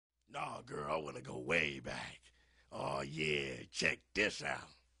Oh, girl, I want to go way back. Oh, yeah, check this out.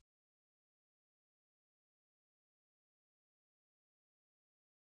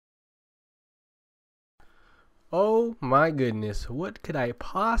 Oh my goodness, what could I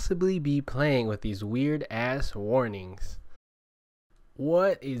possibly be playing with these weird ass warnings?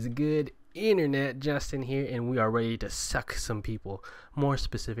 What is good, internet? Justin here, and we are ready to suck some people. More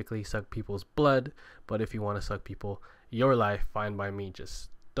specifically, suck people's blood. But if you want to suck people, your life, fine by me. Just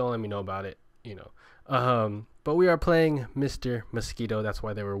don't let me know about it, you know. But we are playing Mister Mosquito. That's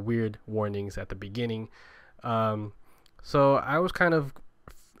why there were weird warnings at the beginning. So I was kind of,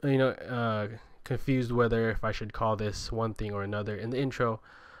 confused whether if I should call this one thing or another. In the intro,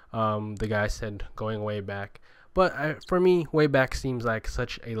 the guy said going way back. But for me, way back seems like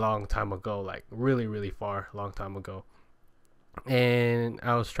such a long time ago, like really, really far, long time ago. And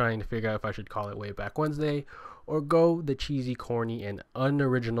I was trying to figure out if I should call it Way Back Wednesday or go the cheesy, corny, and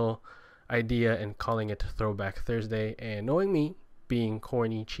unoriginal idea and calling it Throwback Thursday. And knowing me, being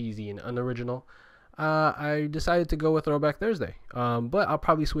corny, cheesy, and unoriginal, I decided to go with Throwback Thursday. But I'll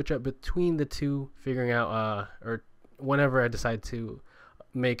probably switch up between the two, figuring out, or whenever I decide to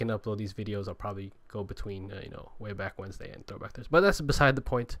make and upload these videos, I'll probably go between Way Back Wednesday and Throwback Thursday. But that's beside the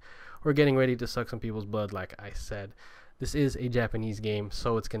point. We're getting ready to suck some people's blood, like I said. This is a Japanese game,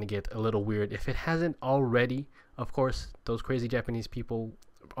 so it's gonna get a little weird if it hasn't already. Of course, those crazy Japanese people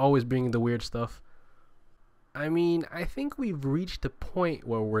always bringing the weird stuff. I mean, I think we've reached a point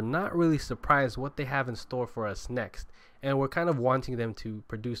where we're not really surprised what they have in store for us next, and we're kind of wanting them to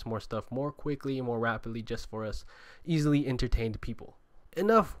produce more stuff more quickly and more rapidly just for us easily entertained people.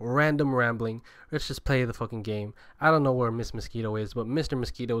 Enough random rambling. Let's just play the fucking game. I don't know where Miss Mosquito is, but Mr.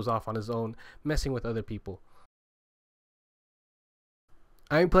 Mosquito is off on his own, messing with other people.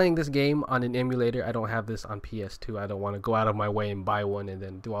 I'm playing this game on an emulator. I don't have this on PS2. I don't want to go out of my way and buy one and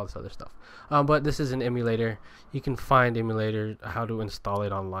then do all this other stuff. But this is an emulator. You can find emulator, how to install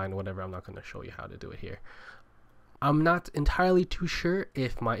it online, whatever. I'm not going to show you how to do it here. I'm not entirely too sure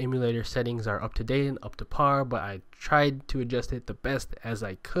if my emulator settings are up to date and up to par, but I tried to adjust it the best as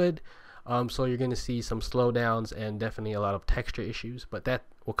I could. So you're going to see some slowdowns and definitely a lot of texture issues, but that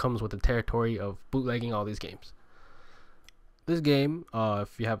comes with the territory of bootlegging all these games. This game,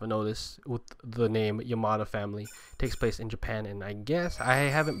 if you haven't noticed, with the name Yamada Family, takes place in Japan, and I guess I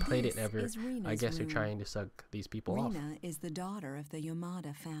haven't played it ever. I guess they're trying to suck these people off. Rina is the daughter of the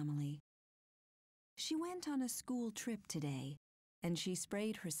Yamada family. She went on a school trip today, and she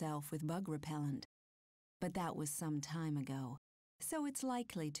sprayed herself with bug repellent. But that was some time ago, so it's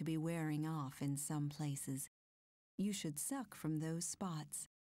likely to be wearing off in some places. You should suck from those spots.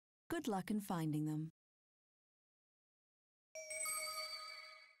 Good luck in finding them.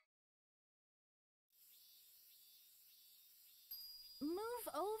 Move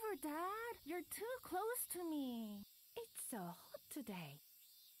over, Dad. You're too close to me. It's so hot today.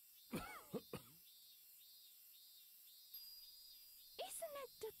 Isn't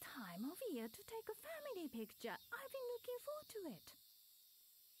it the time of year to take a family picture? I've been looking forward to it.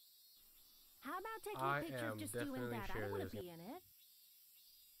 How about taking a picture of just you and Dad? I don't want to be in it.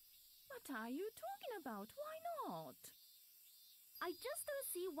 What are you talking about? Why not? I just don't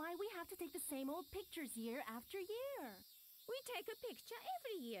see why we have to take the same old pictures year after year. We take a picture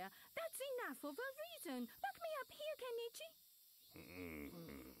every year. That's enough of a reason. Look me up here, Kenichi.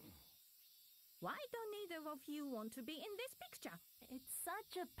 Why don't neither of you want to be in this picture? It's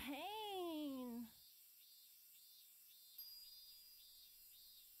such a pain.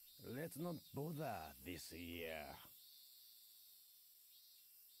 Let's not bother this year.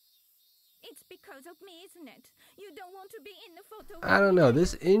 It's because of me, isn't it? You don't want to be in the photo. I don't know.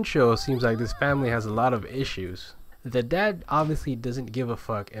 This intro seems like this family has a lot of issues. The dad obviously doesn't give a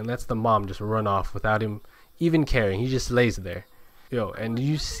fuck and lets the mom just run off without him even caring. He just lays there. Yo, and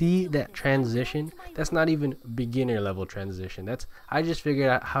you see that transition? That's not even beginner level transition. I just figured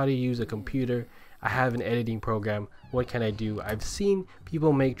out how to use a computer. I have an editing program. What can I do? I've seen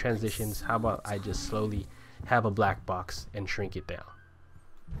people make transitions. How about I just slowly have a black box and shrink it down?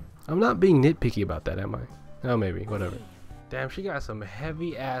 I'm not being nitpicky about that, am I? Oh, maybe. Whatever. Damn, she got some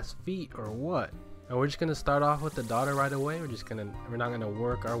heavy ass feet or what? And we're just gonna start off with the daughter right away. We're not gonna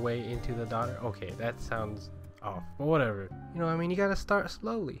work our way into the daughter. Okay, that sounds off, but whatever. You know what I mean? You gotta start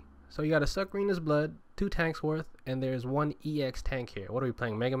slowly. So you gotta suck Rina's blood, 2 tanks worth, and there's 1 EX tank here. What are we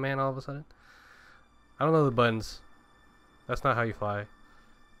playing, Mega Man all of a sudden? I don't know the buttons. That's not how you fly.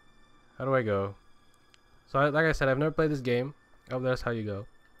 How do I go? So like I said, I've never played this game. Oh, that's how you go.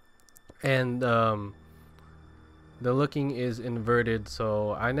 And the looking is inverted,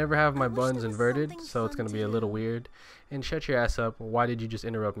 so I never have my buttons inverted, so it's gonna be a little weird. And shut your ass up. Why did you just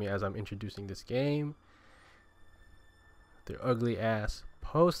interrupt me as I'm introducing this game? Their ugly ass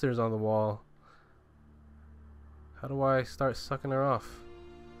posters on the wall. How do I start sucking her off?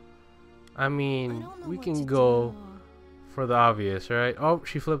 I mean, we can go for the obvious, right? Oh,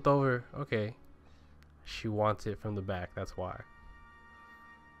 she flipped over. Okay. She wants it from the back, that's why.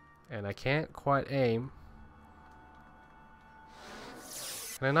 And I can't quite aim.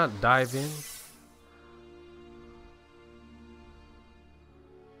 Can I not dive in?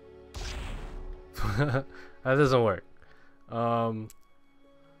 That doesn't work. So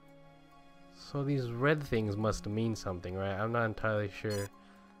these red things must mean something, right? I'm not entirely sure.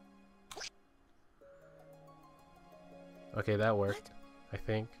 Okay, that worked, I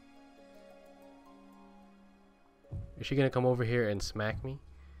think. Is she gonna come over here and smack me?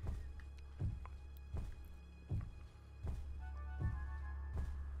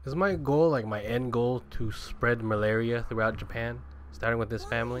 Is my goal, like my end goal, to spread malaria throughout Japan, starting with this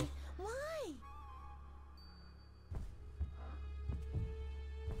family? Why?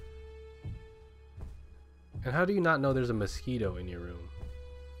 And how do you not know there's a mosquito in your room?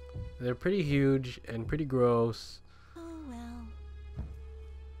 They're pretty huge and pretty gross. Oh well.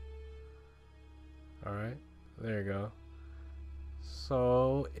 Alright, there you go.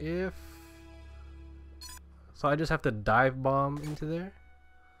 So I just have to dive bomb into there?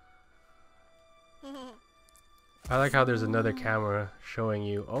 I like how there's another camera showing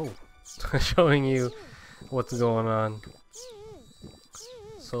you, showing you what's going on.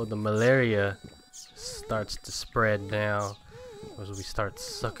 So the malaria starts to spread now as we start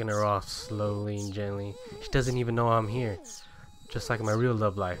sucking her off slowly and gently. She doesn't even know I'm here. Just like my real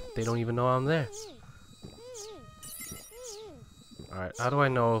love life, they don't even know I'm there. Alright, how do I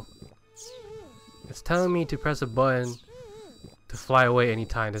know? It's telling me to press a button to fly away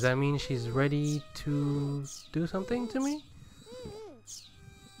anytime. Does that mean she's ready to do something to me?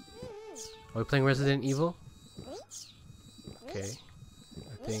 Are we playing Resident Evil? Okay.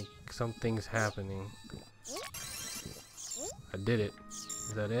 I think something's happening. I did it.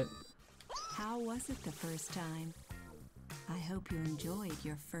 Is that it? How was it the first time? I hope you enjoyed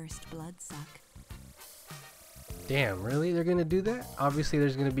your first blood suck. Damn, really? They're gonna do that? Obviously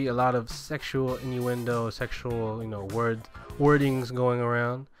there's gonna be a lot of sexual innuendo, sexual, wordings going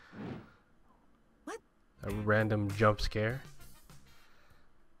around. What? A random jump scare.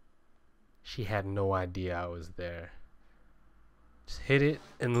 She had no idea I was there. Just hit it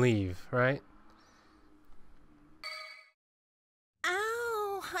and leave, right?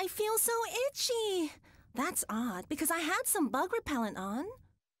 Ow! I feel so itchy. That's odd, because I had some bug repellent on.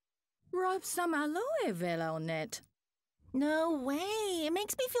 Rub some aloe vera on it. No way. It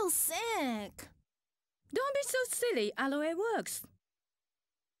makes me feel sick. Don't be so silly. Aloe works.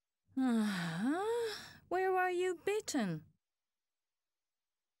 Where were you bitten?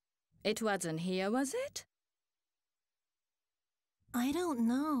 It wasn't here, was it? I don't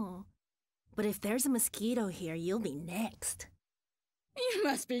know. But if there's a mosquito here, you'll be next. You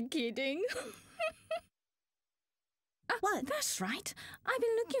must be kidding. What? That's right. I've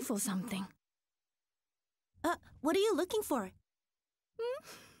been looking for something. What are you looking for?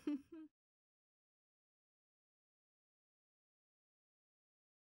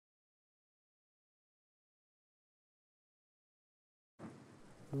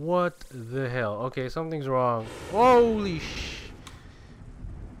 What the hell? Okay, something's wrong. Holy sh...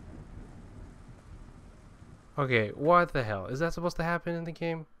 Okay, what the hell? Is that supposed to happen in the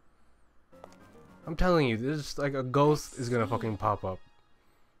game? I'm telling you, there's like a ghost is gonna fucking pop up.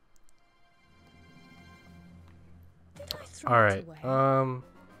 Alright, I'm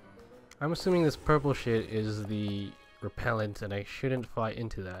assuming this purple shit is the repellent and I shouldn't fly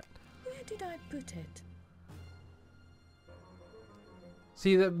into that. Where did I put it?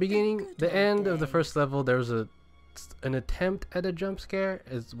 See, the beginning, the end of the first level, there was an attempt at a jump scare,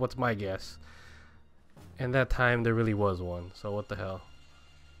 is what's my guess. And that time there really was one, so what the hell?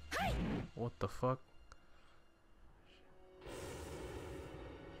 What the fuck?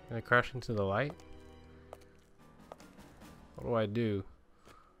 Can I crash into the light? What do I do?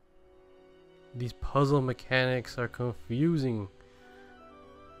 These puzzle mechanics are confusing.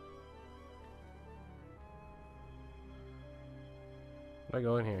 What do I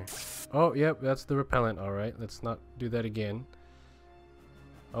go in here? Oh, yep, that's the repellent. Alright, let's not do that again.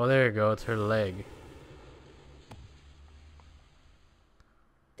 Oh, there you go. It's her leg.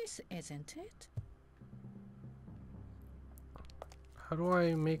 This isn't it. How do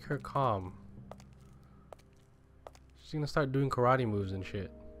I make her calm? She's gonna start doing karate moves and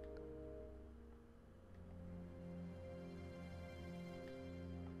shit.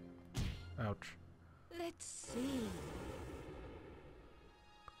 Ouch. Let's see.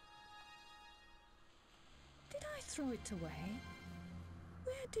 Did I throw it away?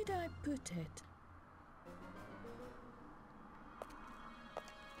 Where did I put it?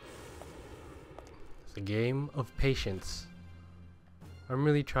 It's a game of patience. I'm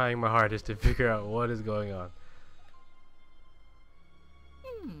really trying my hardest to figure out what is going on.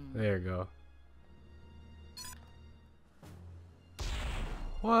 There you go.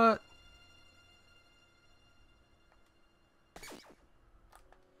 What?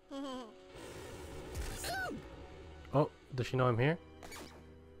 Oh, does she know I'm here?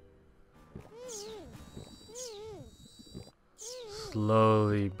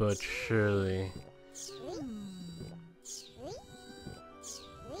 Slowly but surely.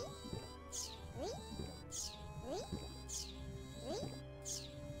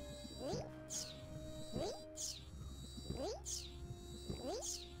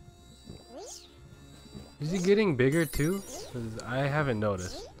 Is he getting bigger too? 'Cause I haven't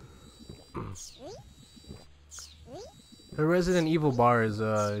noticed. The Resident Evil bar is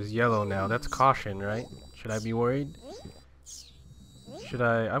yellow now. That's caution, right? Should I be worried? Should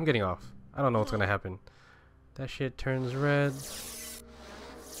I? I'm getting off. I don't know what's gonna happen. That shit turns red.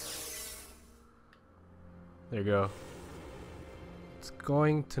 There you go. It's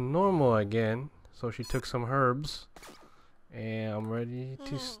going to normal again. So she took some herbs. And I'm ready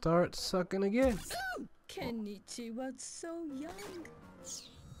to start sucking again. Kenichi was so young.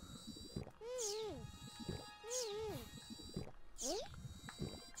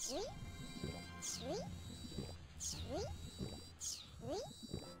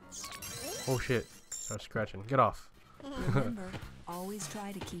 Oh shit. Start scratching. Get off. Remember, always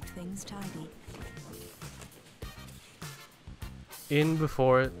try to keep things tidy. In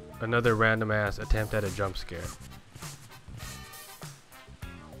before it, another random ass attempt at a jump scare.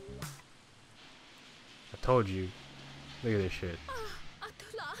 I told you. Look at this shit. At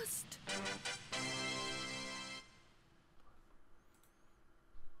last.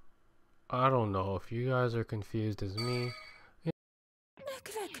 I don't know if you guys are confused as me.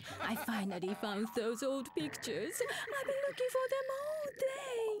 Look, I finally found those old pictures. I've been looking for them all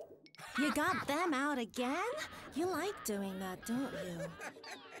day. You got them out again? You like doing that, don't you?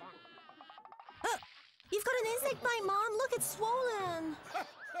 You've got an insect bite, Mom. Look, it's swollen.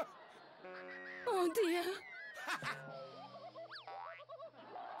 Oh dear.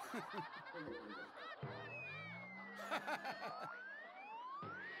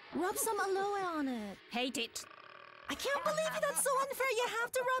 Rub some aloe on it. Hate it. I can't believe it. That's so unfair. You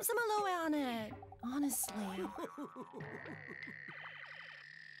have to rub some aloe on it. Honestly.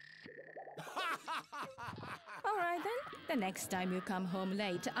 All right then. The next time you come home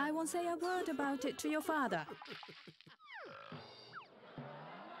late, I won't say a word about it to your father.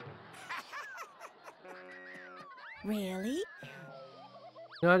 Really?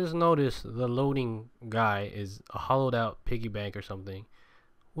 You know, I just noticed the loading guy is a hollowed out piggy bank or something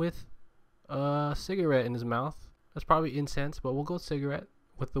with a cigarette in his mouth. That's probably incense, but we'll go cigarette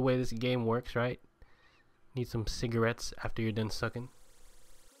with the way this game works, right? Need some cigarettes after you're done sucking.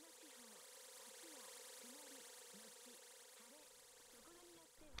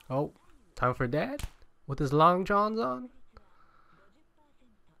 Oh, time for dad with his long johns on.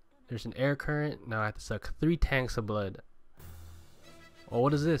 There's an air current. Now I have to suck 3 tanks of blood. Oh,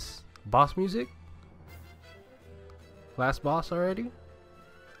 what is this? Boss music? Last boss already?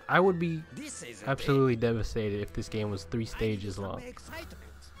 I would be absolutely devastated if this game was 3 stages long.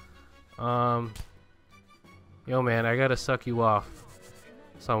 Yo man, I gotta suck you off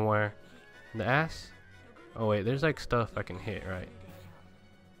somewhere. In the ass? Oh wait, there's like stuff I can hit, right?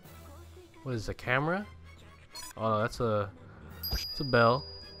 What is a camera? Oh no, it's a bell.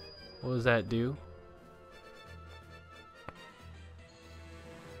 What does that do?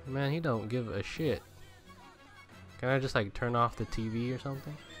 Man, he don't give a shit. Can I just like turn off the TV or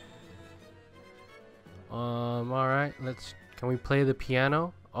something? Alright, can we play the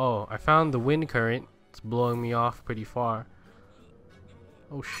piano? Oh, I found the wind current. It's blowing me off pretty far.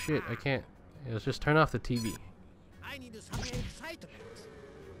 Oh shit, I can't. Let's just turn off the TV. I need some excitement.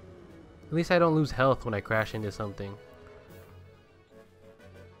 At least I don't lose health when I crash into something.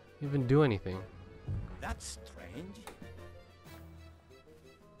 Even do anything. That's strange.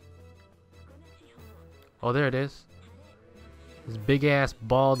 Oh, there it is. This big ass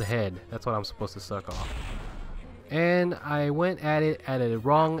bald head. That's what I'm supposed to suck off. And I went at it at a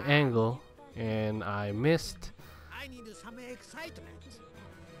wrong angle and I missed. I need some excitement.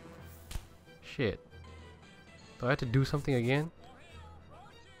 Shit. Do I have to do something again?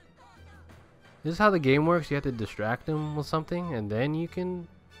 This is how the game works. You have to distract him with something and then you can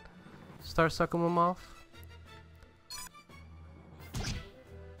start sucking them off?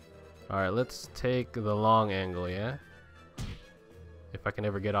 Alright, let's take the long angle, yeah? If I can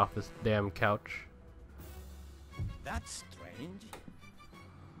ever get off this damn couch. That's strange.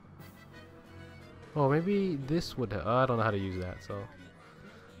 Oh, maybe this would. I don't know how to use that, so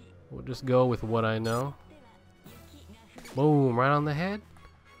we'll just go with what I know. Boom! Right on the head.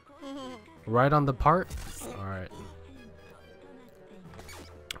 Right on the part. All right.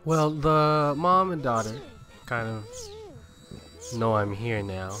 Well, the mom and daughter kind of know I'm here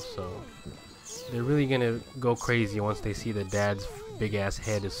now, so they're really gonna go crazy once they see the dad's big ass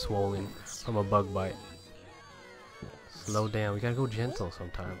head is swollen from a bug bite. Slow down. We gotta go gentle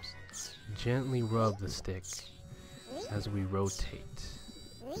sometimes. Gently rub the stick as we rotate.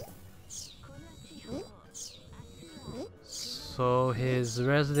 So his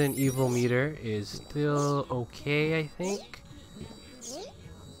Resident Evil meter is still okay, I think.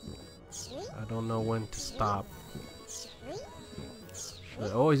 I don't know when to stop.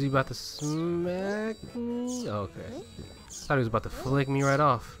 Oh, is he about to smack me? Okay. Thought he was about to flick me right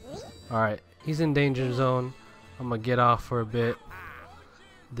off. Alright, he's in danger zone. I'm gonna get off for a bit.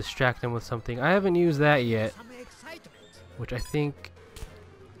 Distract him with something. I haven't used that yet, which I think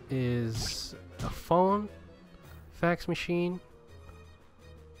is a phone, fax machine.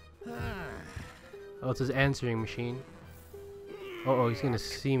 Oh, it's his answering machine. Oh, he's gonna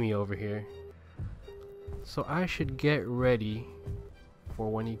see me over here. So I should get ready for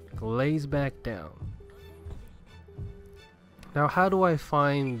when he lays back down. Now, how do I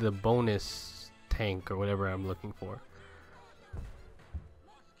find the bonus tank or whatever I'm looking for?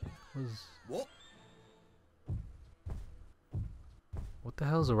 What the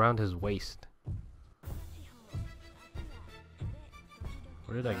hell's around his waist?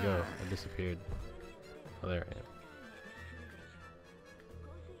 Where did I go? I disappeared. Oh, there I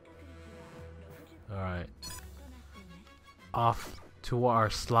am. Alright. Off to our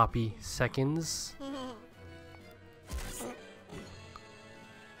sloppy seconds.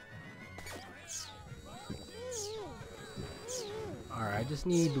 Alright, I just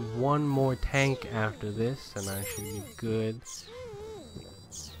need one more tank after this and I should be good.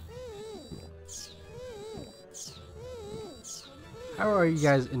 How are you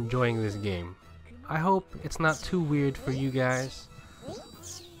guys enjoying this game? I hope it's not too weird for you guys.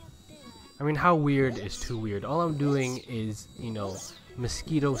 I mean, how weird is too weird? All I'm doing is, you know,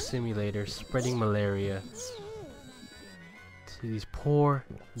 mosquito simulator, spreading malaria to these poor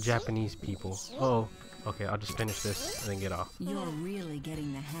Japanese people. Uh-oh. Okay, I'll just finish this and then get off. You're really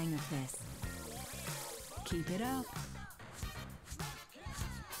getting the hang of this. Keep it up.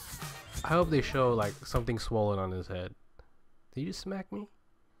 I hope they show like something swollen on his head. Did you just smack me?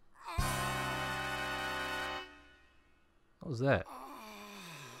 What was that?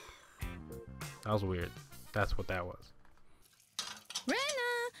 That was weird. That's what that was.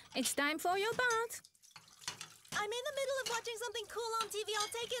 Rena, it's time for your bath. I'm in the middle of watching something cool on TV. I'll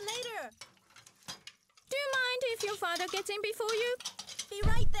take it later. Do you mind if your father gets in before you? Be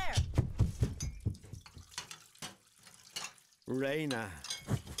right there. Reina.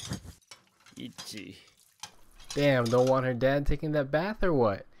 Itchy. Damn, don't want her dad taking that bath or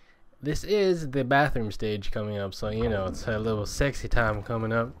what? This is the bathroom stage coming up, so you know, it's a little sexy time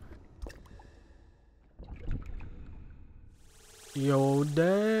coming up. Yo,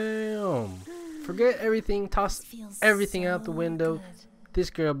 damn. Forget everything, toss everything out the window. Good. This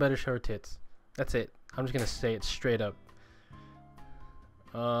girl better show her tits. That's it. I'm just gonna say it straight up.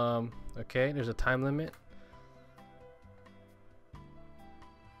 Okay, there's a time limit.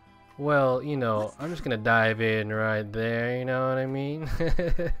 Well, you know, I'm just gonna dive in right there, you know what I mean?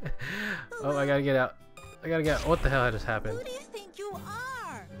 Oh, I gotta get out. I gotta get out. What the hell just happened? Who do you think you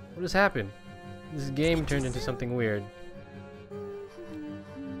are? What just happened? This game turned into something weird.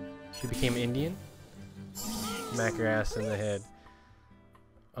 She became Indian? Smack her ass in the head.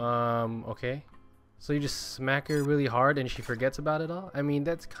 Okay. So you just smack her really hard and she forgets about it all? I mean,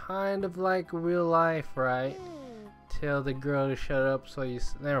 that's kind of like real life, right? Tell the girl to shut up so you...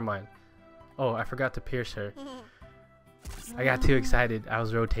 Never mind. Oh, I forgot to pierce her. I got too excited. I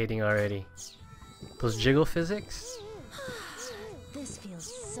was rotating already. Those jiggle physics? This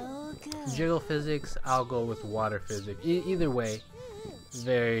feels so good. Jiggle physics, I'll go with water physics. Either way,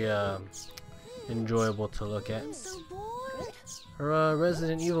 very enjoyable to look at. I'm so bored. Her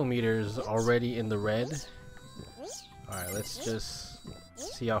Resident Evil meter is already in the red. Alright, let's just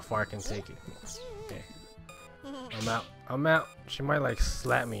see how far I can take it. Okay. I'm out. I'm out. She might like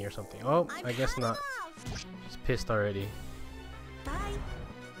slap me or something. Oh, I guess not. She's pissed already. Bye.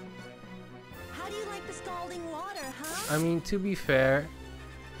 How do you like the scalding water, huh? I mean, to be fair,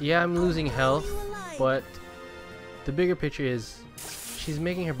 Yeah, I'm losing health, but the bigger picture is she's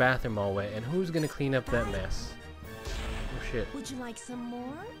making her bathroom all wet, and who's gonna clean up that mess? Oh shit. Would you like some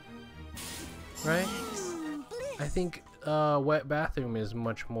more? Right? I think wet bathroom is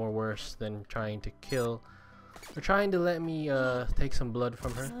much more worse than trying to kill or trying to let me take some blood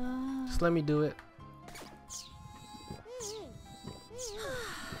from her. Just let me do it.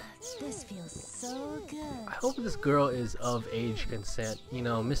 This feels so good. I hope this girl is of age consent. You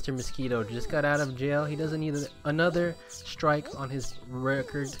know, Mister Mosquito just got out of jail. He doesn't need another strike on his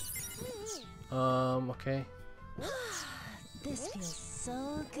record. Okay. This feels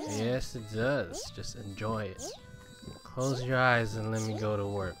so good. Yes, it does. Just enjoy it. Close your eyes and let me go to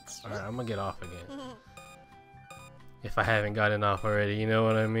work. Alright, I'm gonna get off again. If I haven't gotten off already, you know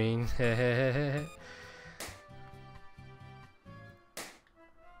what I mean?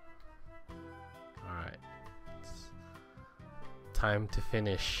 Alright. Time to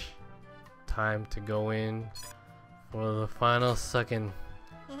finish. Time to go in for the final sucking.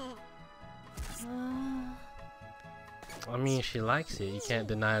 I mean, she likes it. You can't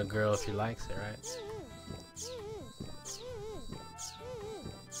deny a girl if she likes it, right?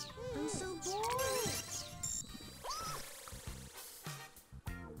 I'm so bored.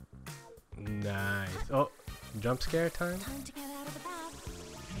 Nice. Oh, jump scare time? Time to get out of the bath.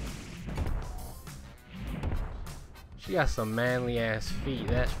 She got some manly ass feet,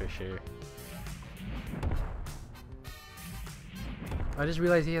 that's for sure. I just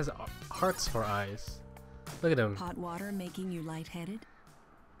realized he has hearts for eyes. Look at him. Hot water making you lightheaded?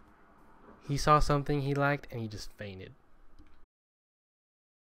 He saw something he liked and he just fainted.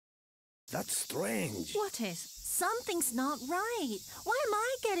 That's strange. What is? Something's not right. Why am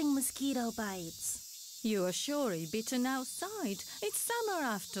I getting mosquito bites? You are surely bitten outside. It's summer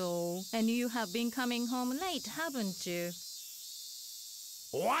after all. And you have been coming home late, haven't you?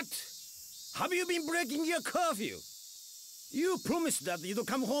 What? Have you been breaking your curfew? You promised that you'd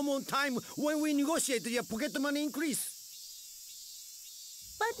come home on time when we negotiate your pocket money increase.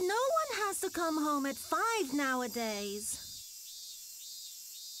 But no one has to come home at 5 nowadays.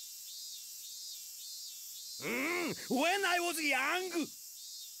 When I was young.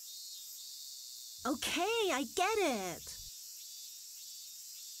 Okay, I get it.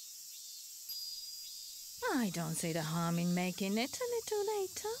 I don't see the harm in making it a little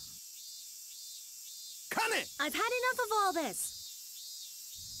later. Kane! I've had enough of all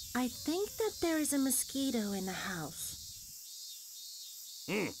this. I think that there is a mosquito in the house.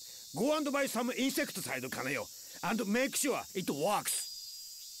 Go and buy some insecticide, Kaneo, and make sure it works.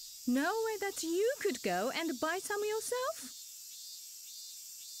 No way that you could go and buy some yourself?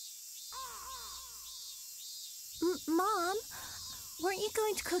 Mom, weren't you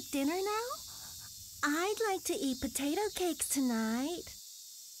going to cook dinner now? I'd like to eat potato cakes tonight.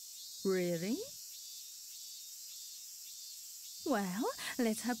 Really? Well,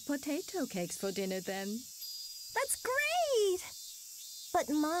 let's have potato cakes for dinner then. That's great! But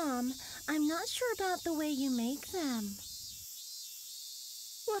Mom, I'm not sure about the way you make them.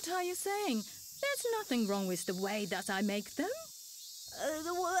 What are you saying? There's nothing wrong with the way that I make them.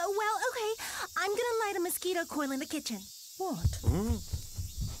 Well, okay. I'm gonna light a mosquito coil in the kitchen. What?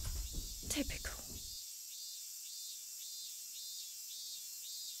 Typical.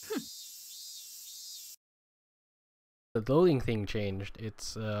 The loading thing changed.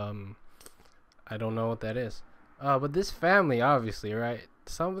 It's I don't know what that is. But this family, obviously, right?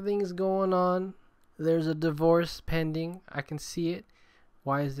 Something's going on. There's a divorce pending. I can see it.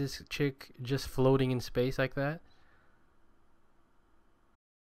 Why is this chick just floating in space like that?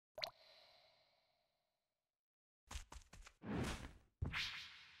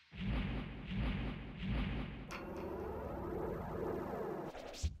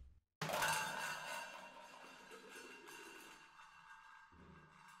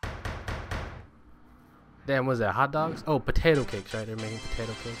 Damn, was that hot dogs? Oh, potato cakes, right? They're making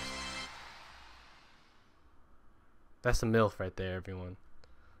potato cakes. That's a MILF right there, everyone.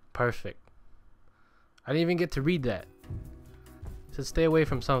 Perfect. I didn't even get to read that. It said stay away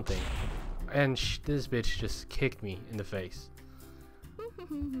from something. And this bitch just kicked me in the face.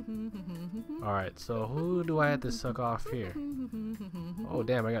 Alright, so who do I have to suck off here? Oh,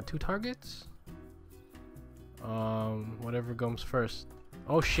 damn, I got 2 targets? Whatever comes first.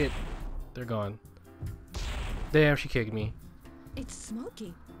 Oh, shit. They're gone. Damn, she kicked me. It's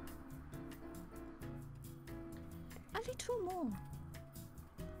smoky. A little more.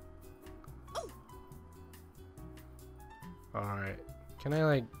 Alright. Can I,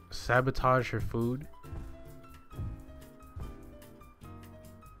 like, sabotage her food?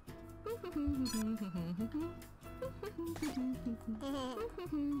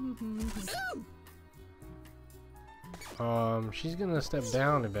 She's gonna step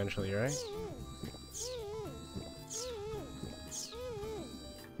down eventually, right?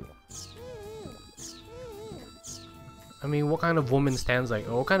 I mean, what kind of woman stands like,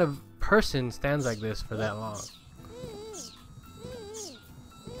 or what kind of person stands like this for that long?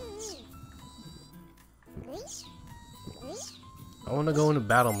 I want to go into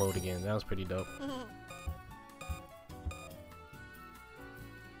battle mode again. That was pretty dope.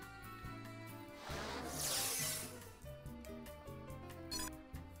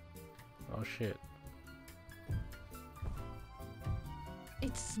 Oh shit.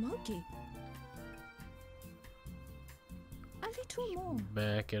 It's smoky. A little more.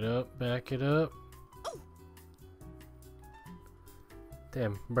 Back it up, back it up. Oh.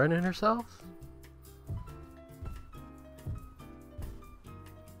 Damn, burning herself?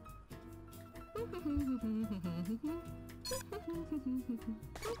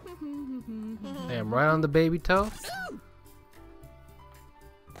 Damn, right on the baby toe?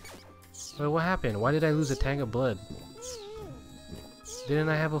 Wait, what happened? Why did I lose a tank of blood? Didn't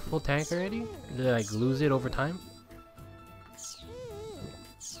I have a full tank already? Did I like lose it over time?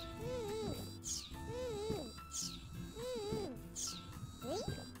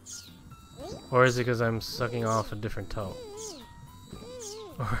 Or is it because I'm sucking off a different toe?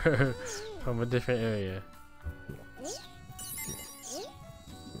 Or from a different area?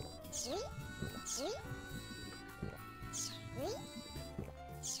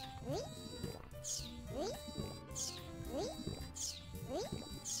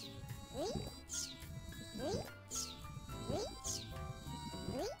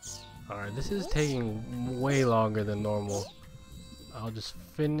 Alright, this is taking way longer than normal. I'll just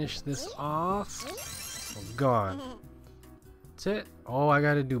finish this off. Oh, gone. That's it. Oh, I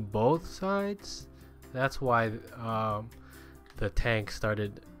gotta do both sides? That's why the tank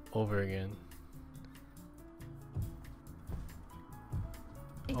started over again.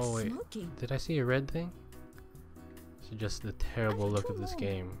 Oh wait, did I see a red thing? It's just the terrible look of this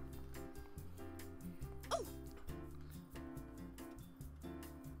game.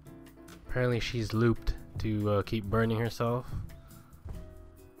 Apparently she's looped to keep burning herself.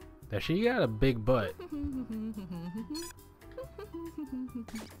 Now she got a big butt.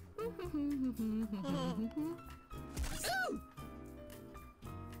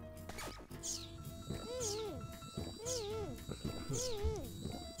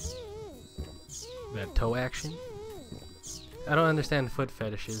 That toe action? I don't understand foot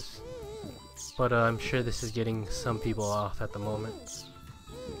fetishes, but I'm sure this is getting some people off at the moment.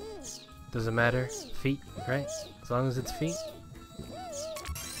 Doesn't matter. Feet, right? As long as it's feet.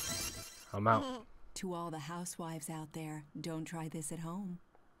 I'm out. To all the housewives out there, don't try this at home.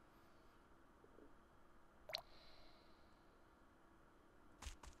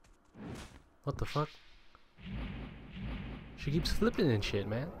 What the fuck? She keeps flipping and shit,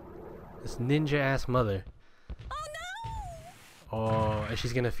 man. This ninja ass mother. Oh no! Oh, and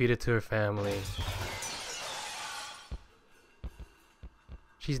she's gonna feed it to her family.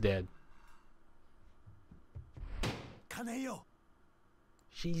 She's dead. Kaneo.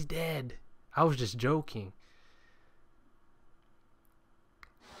 She's dead. I was just joking.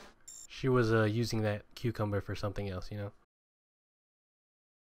 She was using that cucumber for something else, you know?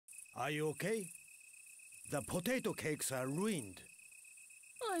 Are you okay? The potato cakes are ruined.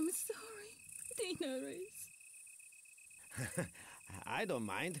 I'm sorry. Dinner is. I don't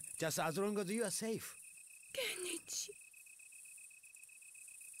mind, just as long as you are safe. Kenichi.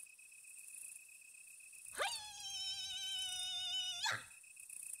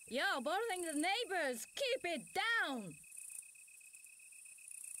 You're bothering the neighbors. Keep it down.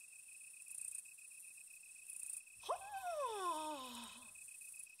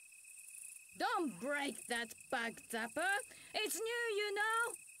 Don't break that bug zapper. It's new, you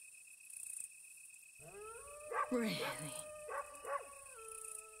know. Really?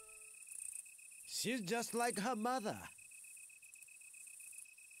 She's just like her mother.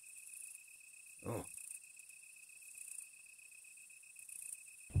 Oh.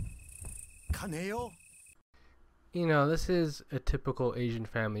 Kaneo? You know, this is a typical Asian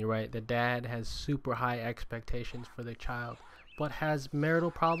family, right? The dad has super high expectations for their child, but has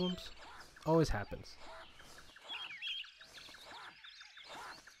marital problems. Always happens.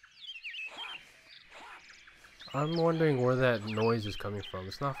 I'm wondering where that noise is coming from.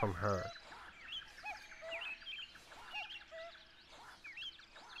 It's not from her.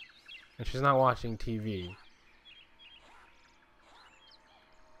 And she's not watching TV.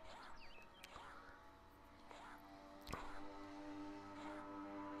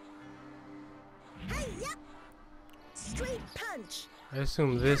 Hey, yep! Straight punch. I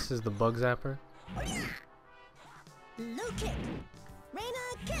assume this is the bug zapper. Low kick.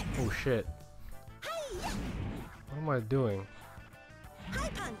 Reina kick. Oh shit. Hi-ya. What am I doing? High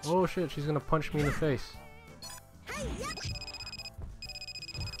punch. Oh shit, she's gonna punch me in the face. Hi-ya.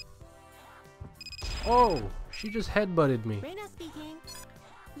 Oh, she just headbutted me. Reina speaking.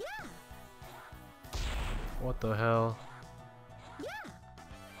 Yeah. What the hell? Yeah.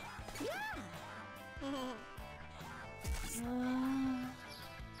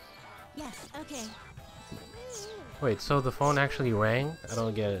 Yes, okay. Wait, so the phone actually rang? I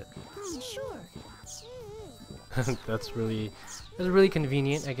don't get it. Sure. That's really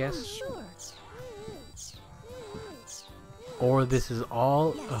convenient, I guess. Sure. Or this is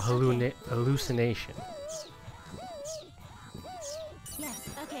all Yes, a okay. hallucination. Yes,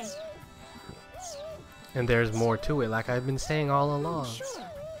 okay. And there's more to it, like I've been saying all along. Sure.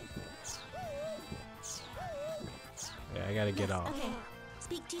 Yeah, I gotta get off. Okay.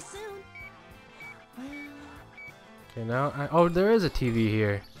 Speak to you soon. Well, Okay, now oh, there is a TV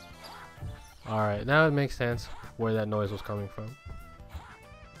here. Alright, now it makes sense where that noise was coming from.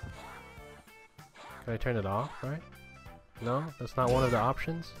 Can I turn it off, right? No? That's not one of the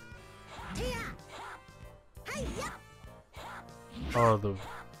options? hi-ya. Oh, the...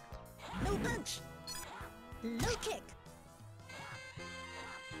 Low punch. Low kick.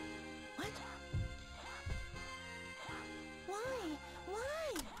 What? Why?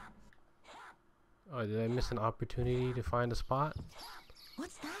 Why? Oh, did I miss an opportunity to find a spot?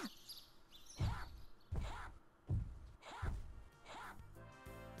 What's that?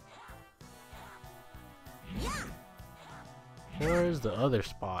 Yeah. Where's the other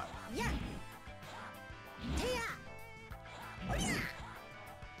spot? Yeah. Low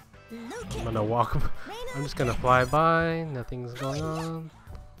I'm kick. gonna walk... I'm just gonna fly by, nothing's going on.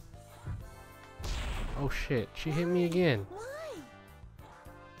 Oh shit, she hit me again. Why?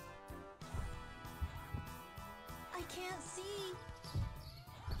 I can't see.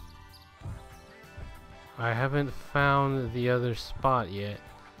 I haven't found the other spot yet.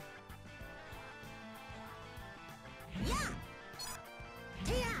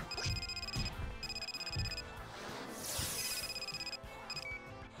 Yeah.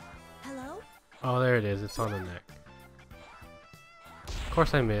 Hello? Oh, there it is, it's on the neck. Of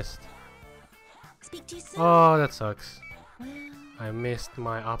course I missed. Speak to you soon. Oh, that sucks. Well, I missed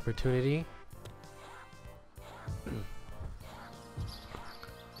my opportunity.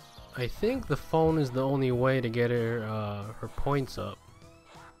 I think the phone is the only way to get her points up.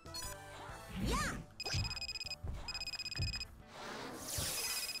 yeah.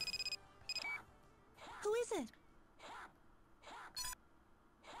 Who is it?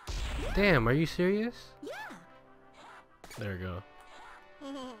 Damn, are you serious? Yeah. There we go.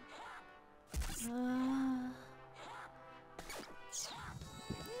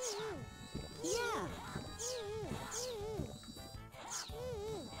 Yeah.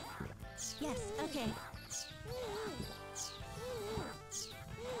 Yes, okay.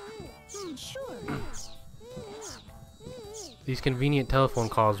 Sure. These convenient telephone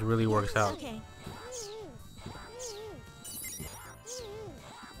calls really works out. Okay.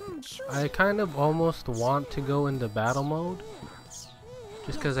 Sure. I kind of almost want to go into battle mode.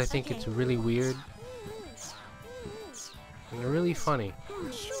 Just because I think it's really weird. And really funny.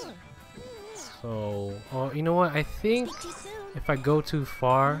 Sure. So, oh, you know what? I think Speak to you soon. if I go too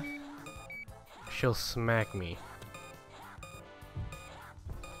far, she'll smack me.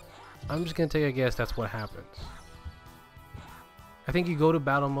 I'm just gonna take a guess that's what happens. I think you go to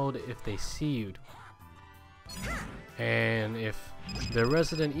battle mode if they see you. And if the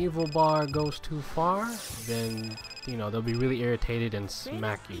Resident Evil bar goes too far, then, you know, they'll be really irritated and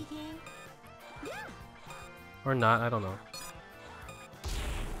smack you. Or not, I don't know.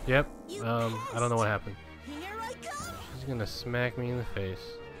 Yep, I don't know what happened. Here I come. She's gonna smack me in the face.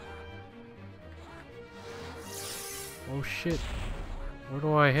 Oh shit. Where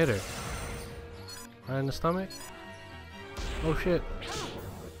do I hit her? Right in the stomach? Oh shit.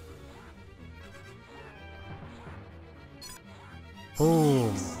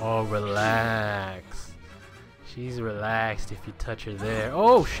 Boom. Oh, relax. She's relaxed if you touch her there.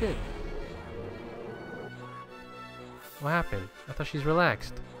 Oh shit. What happened? I thought she's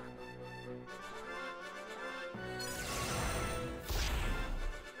relaxed.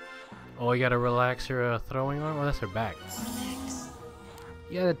 Oh, you gotta relax her throwing arm? Oh, that's her back.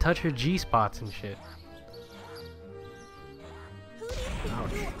 You gotta touch her G-spots and shit. Who do you think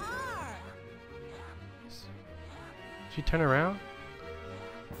Ouch. you are? Did she turn around?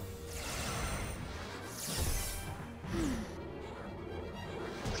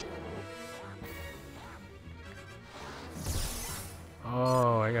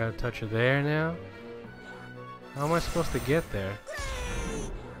 gotta touch it there now? How am I supposed to get there?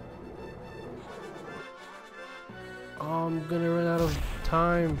 Oh, I'm gonna run out of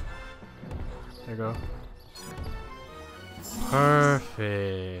time. There you go.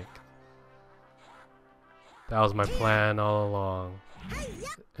 Perfect. That was my plan all along.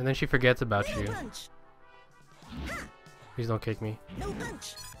 And then she forgets about you. Please don't kick me. No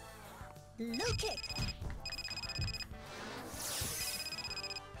punch. No kick.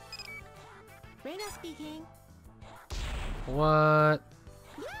 Reina speaking. What?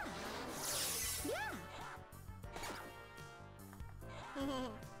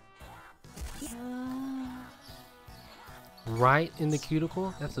 Right in the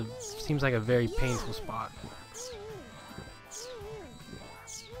cuticle? Seems like a very painful spot.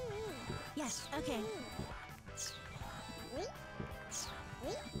 Yes, okay.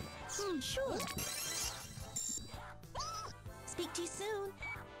 Sure. Speak to you soon.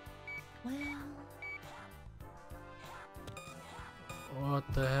 Well... What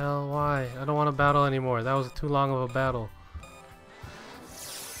the hell? Why? I don't want to battle anymore. That was too long of a battle.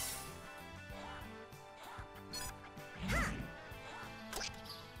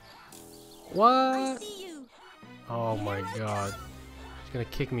 What? I see you. Oh my god. She's gonna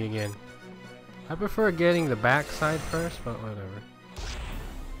kick me again. I prefer getting the backside first, but whatever.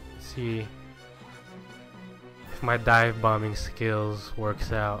 Let's see if my dive bombing skills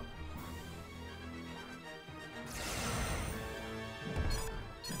works out.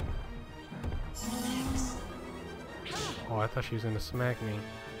 Oh, I thought she was gonna smack me.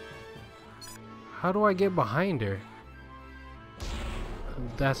 How do I get behind her?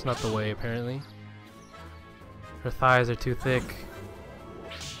 That's not the way, apparently. Her thighs are too thick.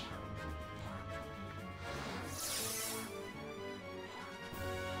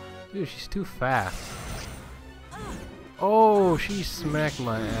 Dude, she's too fast. Oh, she smacked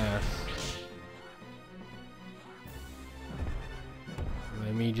my ass.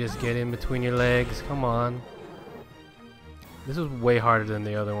 Let me just get in between your legs. Come on. This was way harder than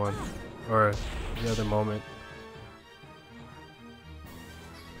the other one. Or the other moment.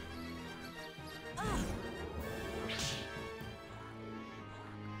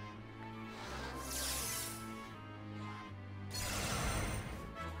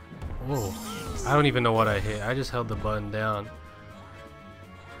 Whoa. I don't even know what I hit. I just held the button down.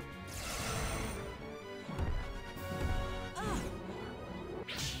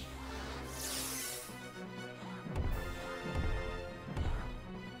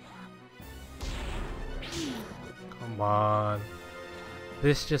 Come on.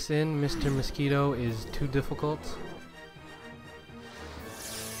 This just in, Mister Mosquito is too difficult.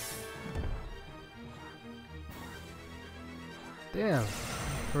 Damn.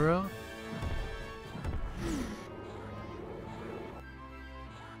 For real?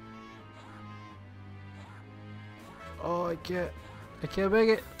 Oh, I can't make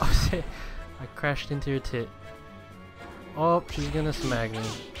it. Oh shit. I crashed into her tit. Oh, she's gonna smack me.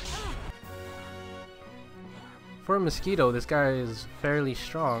 For a mosquito, this guy is fairly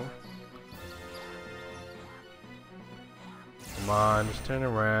strong. Come on, just turn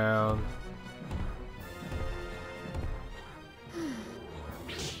around.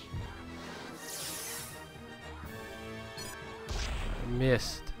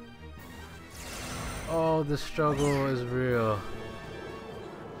 Missed. Oh, the struggle is real.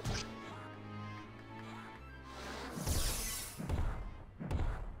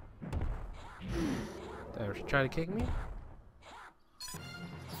 Damn, she tried to kick me?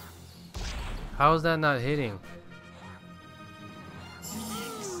 How is that not hitting?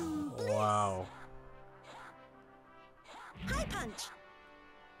 Wow. High punch.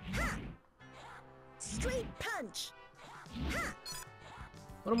 Ha. Straight punch. Ha.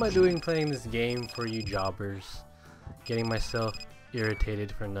 What am I doing playing this game for you jobbers? Getting myself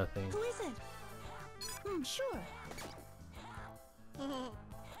irritated for nothing. Who is it? Sure.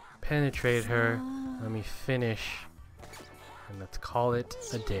 Penetrate her. Let me finish. And let's call it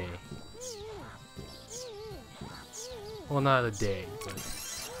a day. Well, not a day, but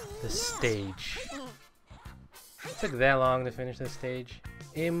the stage. It took that long to finish this stage?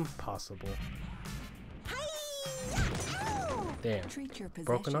 Impossible. Damn. Treat your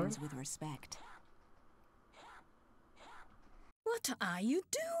Broken arm? possessions with respect. What are you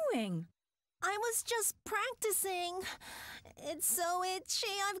doing? I was just practicing. It's so itchy.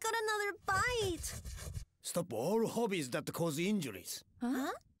 I've got another bite. Stop all hobbies that cause injuries.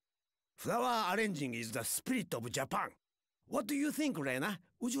 Huh? Flower arranging is the spirit of Japan. What do you think, Rena?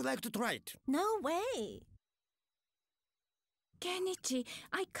 Would you like to try it? No way. Kenichi,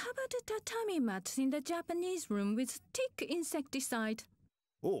 I covered the tatami mats in the Japanese room with thick insecticide.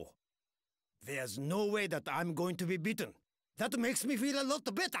 Oh, there's no way that I'm going to be beaten. That makes me feel a lot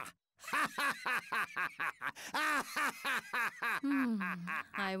better.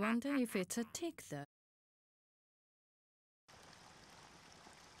 I wonder if it's a tick, though.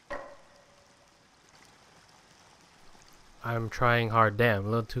 I'm trying hard. Damn, a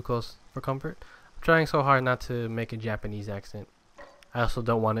little too close for comfort. I'm trying so hard not to make a Japanese accent. I also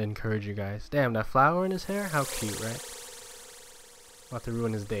don't want to encourage you guys. Damn, that flower in his hair? How cute, right? About to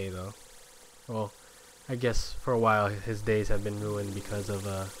ruin his day, though. Well, I guess for a while his days have been ruined because of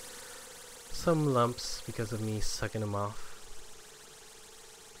some lumps because of me sucking them off.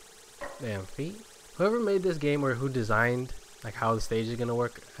 Damn, feet. Whoever made this game or who designed like how the stage is gonna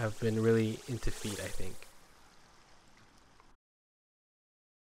work have been really into feet, I think.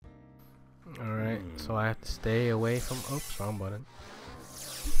 Alright, so I have to stay away from... Oops, wrong button.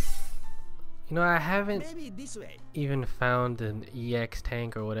 You know, I haven't even found an EX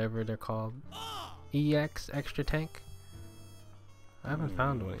tank or whatever they're called. EX extra tank? I haven't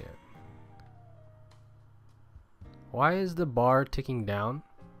found one yet. Why is the bar ticking down?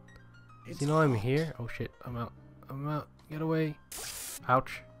 Does he know I'm here? Oh shit, I'm out. I'm out. Get away.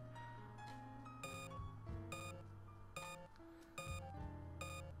 Ouch.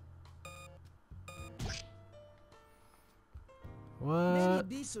 What?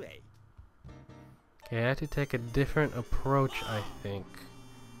 This way. Okay, I have to take a different approach, I think.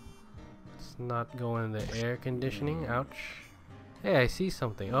 Let's not go in the air conditioning. Ouch. Hey, I see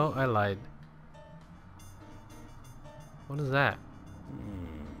something. Oh, I lied. What is that?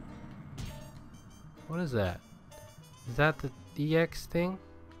 What is that? Is that the EX thing?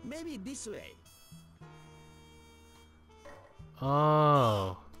 Maybe this way.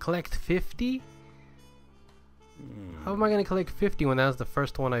 Oh, collect 50? How am I gonna collect 50 when that was the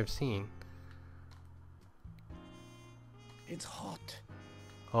first one I've seen? It's hot.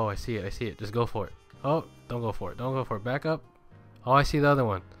 Oh, I see it. I see it. Just go for it. Oh, don't go for it. Don't go for it. Back up. Oh, I see the other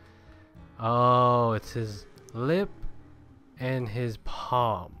one. Oh, it's his lip and his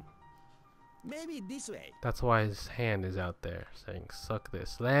palm. Maybe this way. That's why his hand is out there saying, suck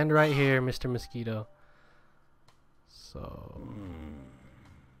this. Land right here, Mister Mosquito. So...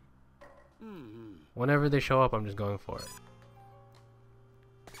 whenever they show up, I'm just going for it.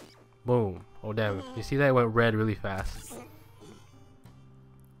 Boom. Oh, damn. You see that? It went red really fast.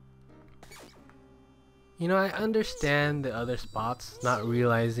 You know, I understand the other spots, not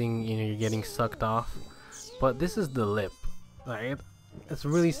realizing, you know, you're getting sucked off. But this is the lip. Like, it's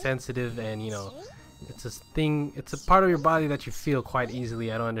really sensitive and, you know, it's a thing, it's a part of your body that you feel quite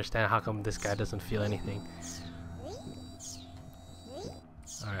easily. I don't understand how come this guy doesn't feel anything.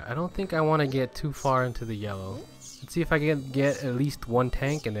 Alright, I don't think I want to get too far into the yellow. Let's see if I can get at least one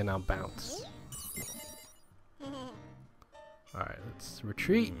tank and then I'll bounce. Alright, let's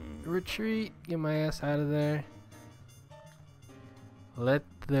retreat. Retreat. Get my ass out of there. Let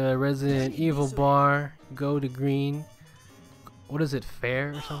the Resident Evil bar go to green. What is it?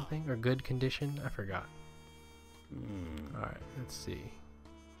 Fair or something? Or good condition? I forgot. Alright, let's see.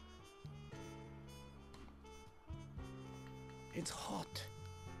 It's hot.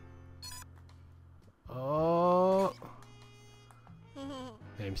 Oh.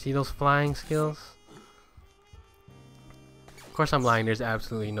 Damn, see those flying skills? Of course I'm lying, there's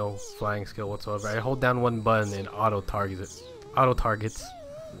absolutely no flying skill whatsoever. I hold down one button and auto targets. Auto targets.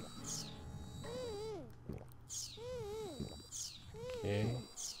 Okay.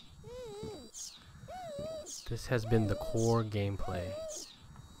 This has been the core gameplay.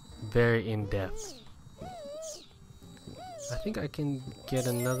 Very in-depth. I think I can get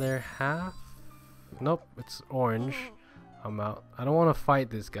another half. Nope, it's orange. I'm out. I don't want to fight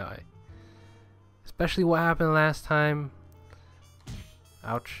this guy. Especially what happened last time.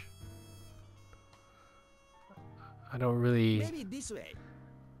 Ouch. I don't really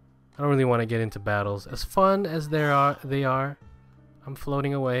want to get into battles. As fun as they are, I'm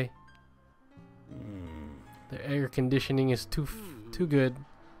floating away. The air conditioning is too good,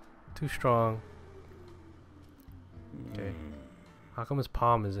 too strong. Okay. How come his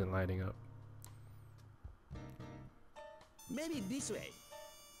palm isn't lighting up? Maybe this way.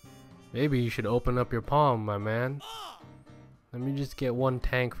 Maybe you should open up your palm, my man. Let me just get one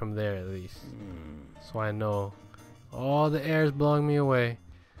tank from there at least. So I know. Oh, the air is blowing me away.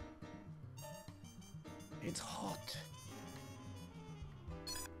 It's hot.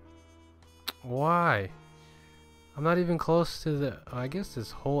 Why? I'm not even close to the... I guess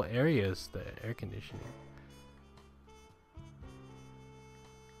this whole area is the air conditioning.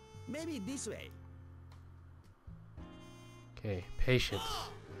 Maybe this way. Okay, patience.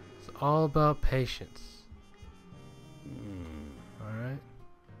 It's all about patience. Alright.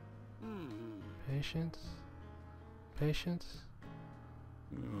 Patience. Patience.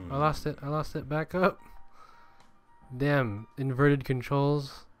 I lost it. I lost it. Back up. Damn. Inverted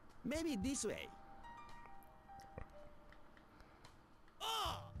controls. Maybe this way.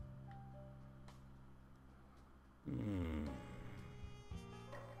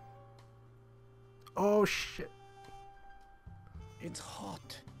 Oh shit. It's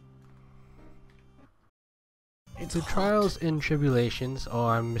hot. It's the trials and tribulations. Oh,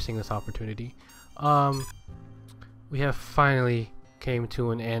 I'm missing this opportunity. We have finally came to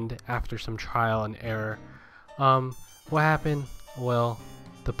an end after some trial and error. What happened? Well,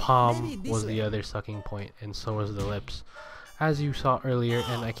 the palm was the other sucking point, and so was the lips, as you saw earlier.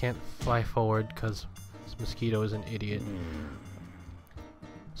 And I can't fly forward because this mosquito is an idiot.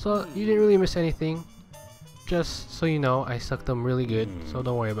 So you didn't really miss anything. Just so you know, I sucked them really good, so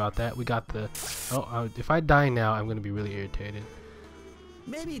don't worry about that. We got the... Oh, if I die now, I'm gonna be really irritated.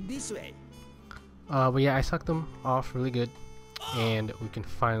 Maybe this way. But yeah, I sucked them off really good, and we can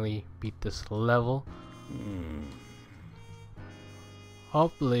finally beat this level.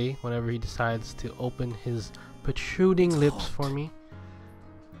 Hopefully, whenever he decides to open his protruding lips for me.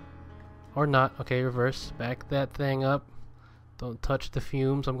 Or not. Okay, reverse. Back that thing up. Don't touch the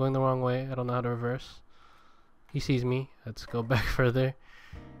fumes. I'm going the wrong way. I don't know how to reverse. He sees me. Let's go back further.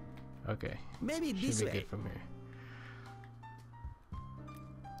 Okay. Maybe this should be way. Good from here.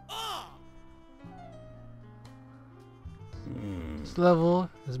 This level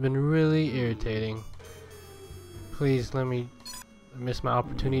has been really irritating. Please let me miss my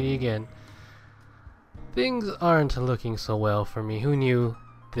opportunity again. Things aren't looking so well for me. Who knew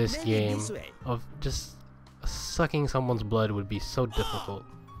this game of just sucking someone's blood would be so difficult,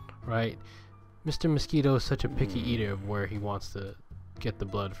 right? Mr. Mosquito is such a picky eater of where he wants to get the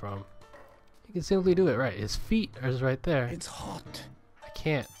blood from. He can simply do it, right? His feet are right there. It's hot. I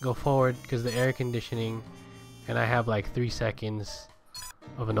can't go forward because the air conditioning, and I have like 3 seconds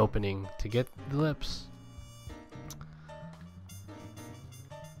of an opening to get the lips.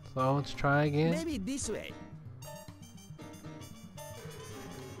 So let's try again. Maybe this way.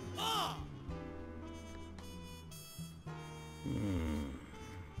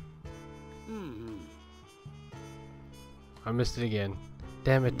 I missed it again.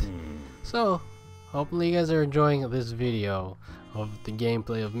 Damn it. So, hopefully you guys are enjoying this video of the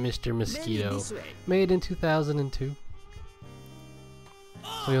gameplay of Mr. Mosquito, made in 2002.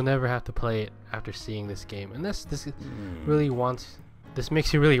 So you'll never have to play it after seeing this game, unless this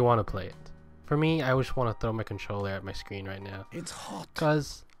makes you really want to play it. For me, I just want to throw my controller at my screen right now. It's hot.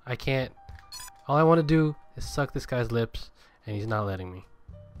 Cause I can't. All I want to do is suck this guy's lips, and he's not letting me.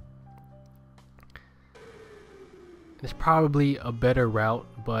 There's probably a better route,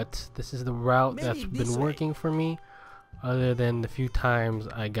 but this is the route that's been working for me, other than the few times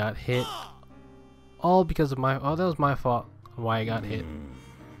I got hit. All because of my... Oh, that was my fault on why I got hit.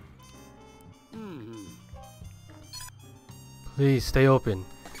 Please stay open.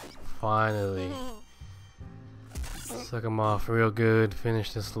 Finally. Suck him off real good.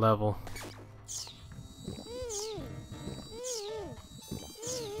 Finish this level.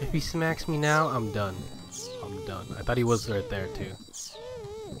 If he smacks me now, I'm done. I'm done. I thought he was right there too.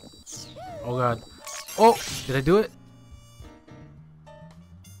 Oh god. Oh! Did I do it?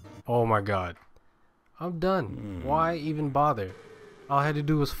 Oh my god. I'm done. Why even bother? All I had to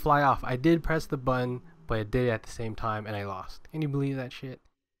do was fly off. I did press the button, but I did it at the same time and I lost. Can you believe that shit?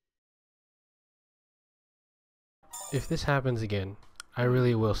 If this happens again, I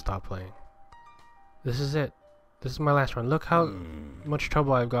really will stop playing. This is it. This is my last run. Look how much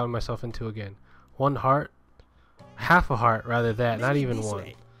trouble I've gotten myself into again. 1 heart? Half a heart rather than not even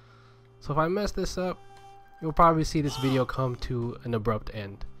 1. So if I mess this up, you'll probably see this video come to an abrupt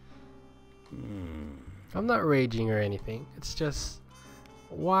end. I'm not raging or anything. It's just,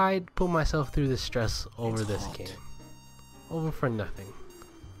 why put myself through this stress over this game? Over for nothing.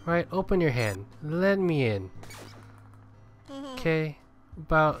 Right, open your hand. Let me in. Okay,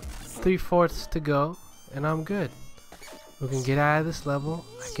 about 3/4 to go, and I'm good. We can get out of this level.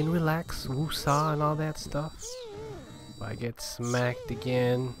 I can relax, woo-saw and all that stuff. If I get smacked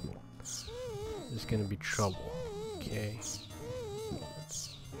again, there's gonna be trouble. Okay,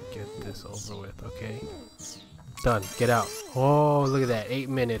 let's get this over with. Okay, done. Get out. Oh, look at that. 8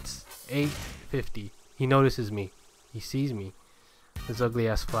 minutes. 8:50. He notices me. He sees me. This ugly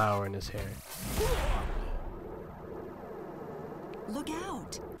ass flower in his hair. Look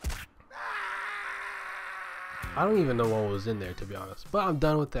out! I don't even know what was in there, to be honest. But I'm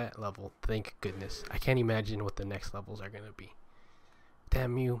done with that level. Thank goodness. I can't imagine what the next levels are gonna be.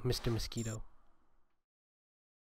 Damn you, Mr. Mosquito.